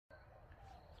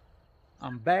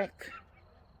I'm back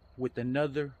with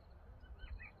another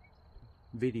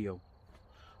video.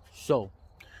 So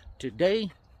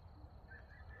today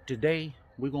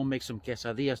we're gonna make some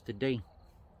quesadillas today.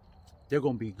 They're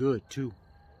gonna be good too.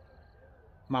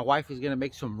 My wife is gonna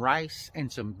make some rice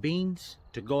and some beans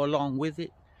to go along with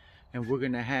it, and we're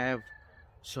gonna have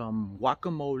some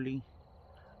guacamole,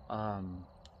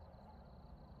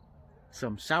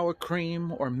 some sour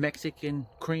cream or Mexican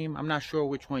cream. I'm not sure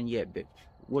which one yet, but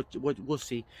we'll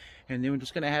see. And then we're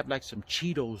just gonna have like some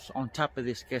Cheetos on top of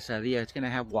this quesadilla. It's gonna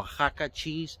have Oaxaca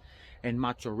cheese and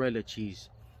mozzarella cheese.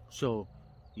 So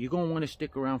you're gonna want to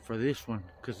stick around for this one,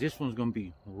 because this one's gonna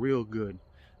be real good.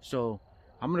 So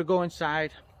I'm gonna go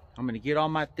inside, I'm gonna get all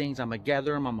my things, I'm gonna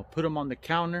gather them, I'm gonna put them on the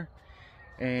counter,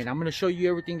 and I'm gonna show you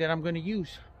everything that I'm gonna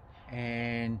use,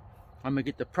 and I'm gonna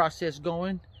get the process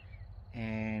going,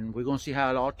 and we're gonna see how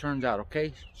it all turns out.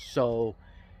 Okay, so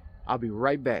I'll be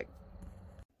right back.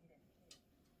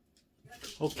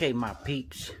 Okay, my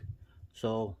peeps,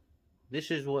 so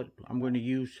this is what I'm going to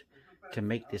use to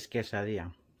make this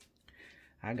quesadilla.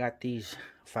 I got these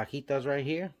fajitas right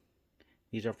here.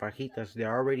 These are fajitas.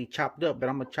 They're already chopped up, but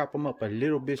I'm going to chop them up a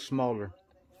little bit smaller.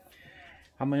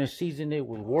 I'm going to season it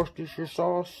with Worcestershire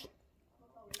sauce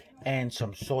and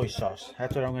some soy sauce.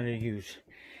 That's what I'm going to use.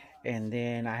 And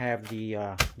then I have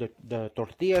the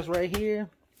tortillas right here.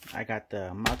 I got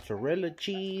the mozzarella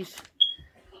cheese,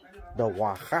 the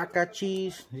Oaxaca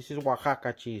cheese. This is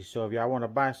Oaxaca cheese, so if y'all want to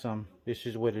buy some, this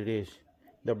is what it is.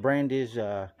 The brand is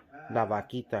La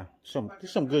Vaquita.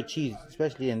 There's some good cheese,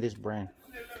 especially in this brand.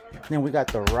 And then we got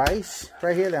the rice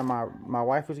right here that my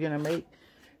wife was gonna make,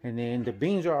 and then the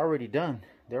beans are already done.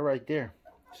 They're right there.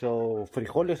 So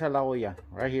frijoles a la olla,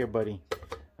 right here, buddy.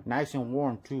 Nice and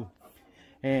warm too.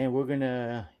 And we're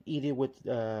gonna eat it with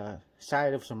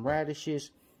side of some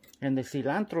radishes, and the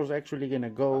cilantro is actually gonna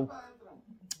go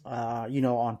you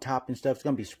know, on top and stuff. It's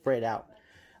gonna be spread out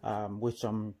with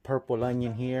some purple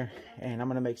onion here, and I'm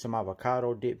gonna make some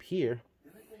avocado dip here,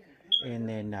 and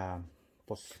then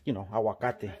pues, you know,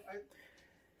 aguacate.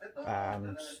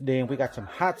 Then we got some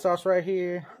hot sauce right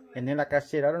here, and then like I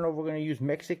said, I don't know if we're gonna use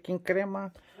Mexican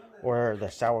crema or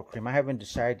the sour cream. I haven't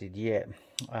decided yet.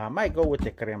 I might go with the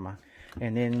crema.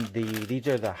 And then these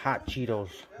are the hot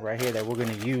Cheetos right here that we're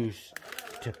gonna use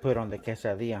to put on the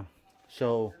quesadilla.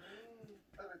 So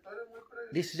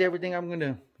this is everything I'm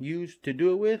gonna use to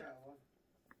do it with,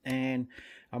 and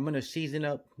I'm gonna season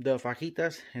up the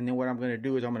fajitas, and then what I'm gonna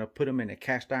do is I'm gonna put them in a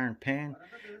cast iron pan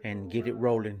and get it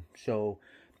rolling. So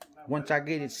once I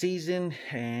get it seasoned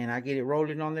and I get it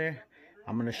rolling on there,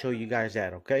 I'm gonna show you guys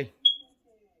that. Okay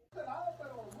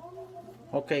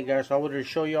guys, so I wanted to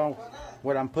show y'all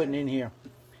what I'm putting in here.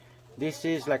 This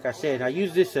is, like I said, I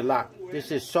use this a lot.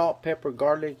 This is salt, pepper,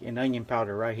 garlic, and onion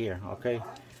powder right here. Okay,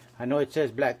 I know it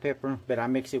says black pepper, but I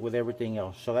mix it with everything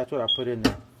else. So that's what I put in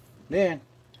there. Then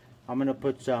I'm gonna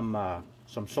put some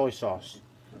soy sauce.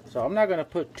 So I'm not gonna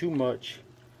put too much,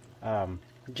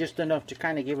 just enough to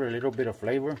kind of give it a little bit of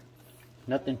flavor.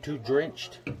 Nothing too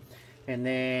drenched. And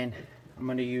then I'm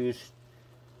gonna use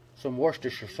some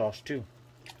Worcestershire sauce too,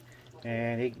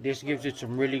 and this gives it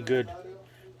some really good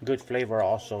flavor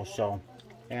also. So,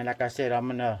 and like I said,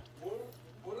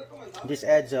 this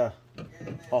adds a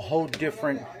whole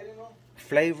different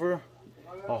flavor,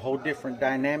 a whole different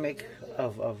dynamic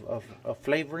of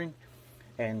flavoring.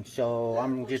 And so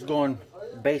I'm just going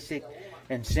basic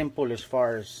and simple as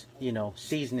far as, you know,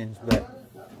 seasonings. But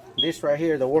this right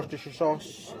here, the Worcestershire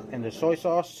sauce and the soy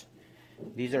sauce,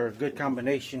 these are a good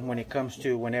combination when it comes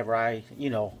to whenever I, you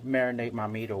know, marinate my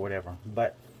meat or whatever.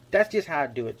 But that's just how I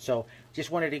do it. So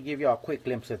just wanted to give y'all a quick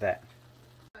glimpse of that.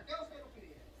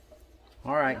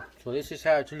 Alright, so this is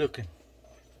how it's looking.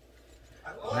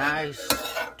 Nice,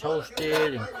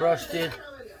 toasted and crusted.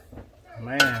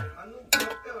 Man.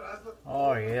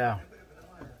 Oh yeah.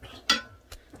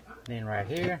 Then right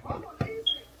here,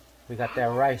 we got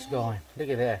that rice going. Look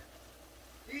at that.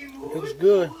 Looks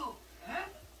good.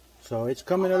 So it's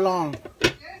coming along.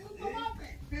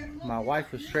 My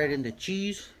wife is shredding the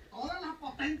cheese,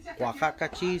 Oaxaca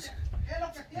cheese.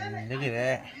 And look at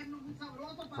that.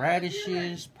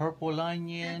 Radishes, purple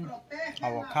onion,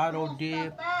 avocado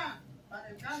dip,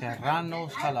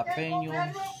 serranos,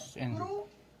 jalapenos, and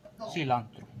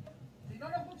cilantro.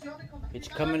 It's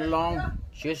coming along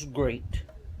just great.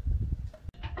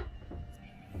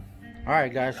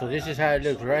 Alright guys, so this is how it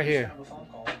looks right here.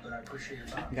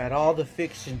 Got all the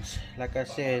fixings, like I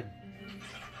said,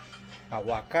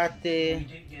 aguacate,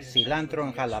 cilantro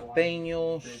and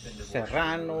jalapenos,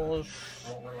 serranos,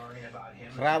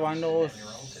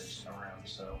 rábanos,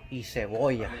 y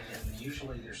cebolla.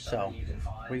 So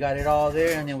we got it all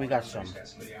there, and then we got some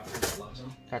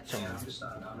Got some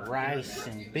rice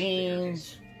and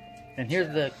beans. And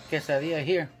here's the quesadilla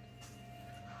here.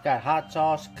 Got hot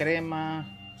sauce, crema,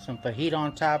 some fajita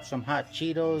on top, some hot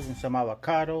Cheetos, and some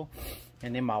avocado.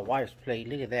 And then my wife's plate.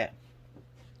 Look at that.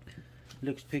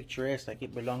 Looks picturesque, like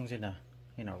it belongs in a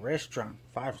restaurant.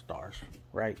 5 stars,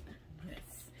 right? Yes.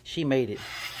 She made it.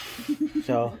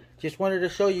 So just wanted to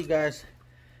show you guys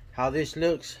how this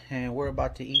looks, and we're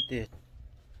about to eat this.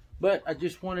 But I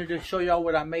just wanted to show y'all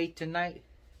what I made tonight,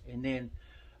 and then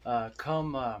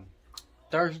come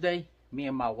Thursday, me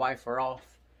and my wife are off,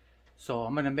 so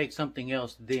I'm gonna make something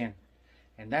else then,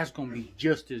 and that's gonna be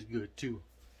just as good too.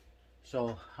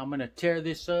 So I'm gonna tear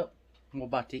this up. We're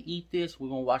about to eat this. We're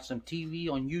gonna watch some TV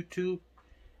on YouTube,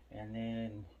 and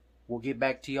then we'll get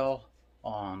back to y'all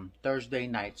on Thursday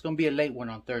night. It's gonna be a late one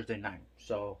on Thursday night,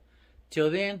 so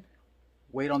till then,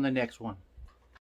 wait on the next one.